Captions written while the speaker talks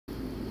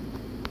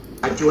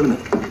I'll do in a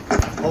minute.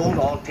 Hold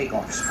all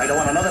takeoffs. I don't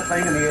want another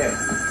plane in the air.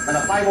 And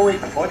the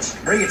 508 reports,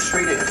 bring it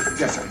straight in.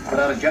 Yes, sir. Put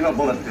out a general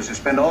bulletin to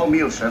suspend all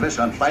meal service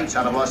on flights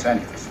out of Los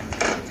Angeles.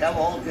 Tell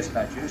all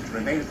dispatchers to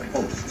remain at the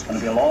post. It's going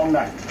to be a long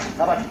night.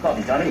 How about your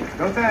coffee, Johnny?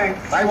 No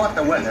thanks. I want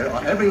the weather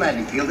on every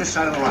landing field this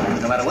side of the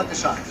Rockies, no matter what the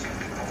size.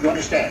 You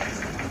understand?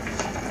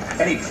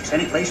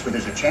 Any place where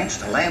there's a chance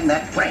to land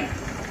that plane.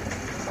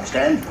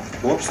 Understand?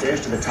 Go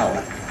upstairs to the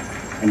tower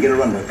and get a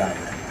runway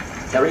diagram.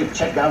 Terry,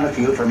 check down the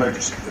field for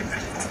emergency equipment.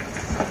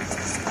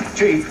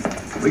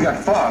 Chief, we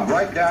got fog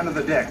right down to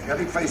the deck.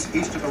 Every place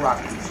east of the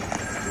Rockies.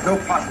 There's no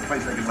possible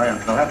place they can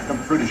land. They'll have to come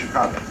through to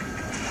Chicago.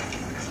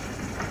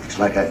 Looks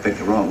like I picked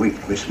the wrong week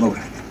to quit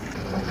smoking.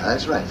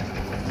 That's right.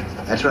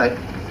 That's right.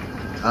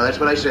 That's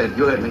what I said.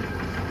 You heard me.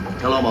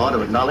 Tell Omaha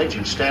to acknowledge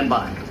and stand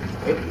by.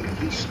 Every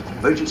piece of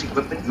emergency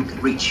equipment you can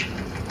reach.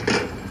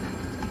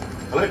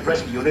 Alert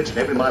rescue units at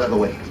every mile of the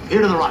way.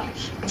 Here to the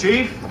Rockies.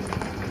 Chief?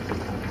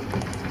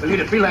 We'll need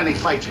a pre-landing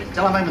flight check.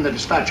 Tell them I'm in the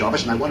dispatch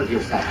office and I wanted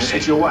your facts.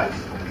 It's your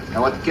wife. I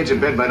want the kids in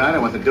bed by 9. I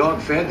want the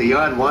dog fed, the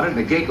yard watered, and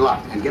the gate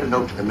locked. And get a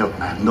note to the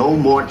milkman. No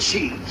more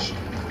cheese.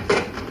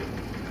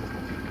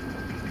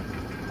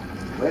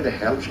 Where the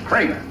hell's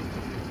Kramer?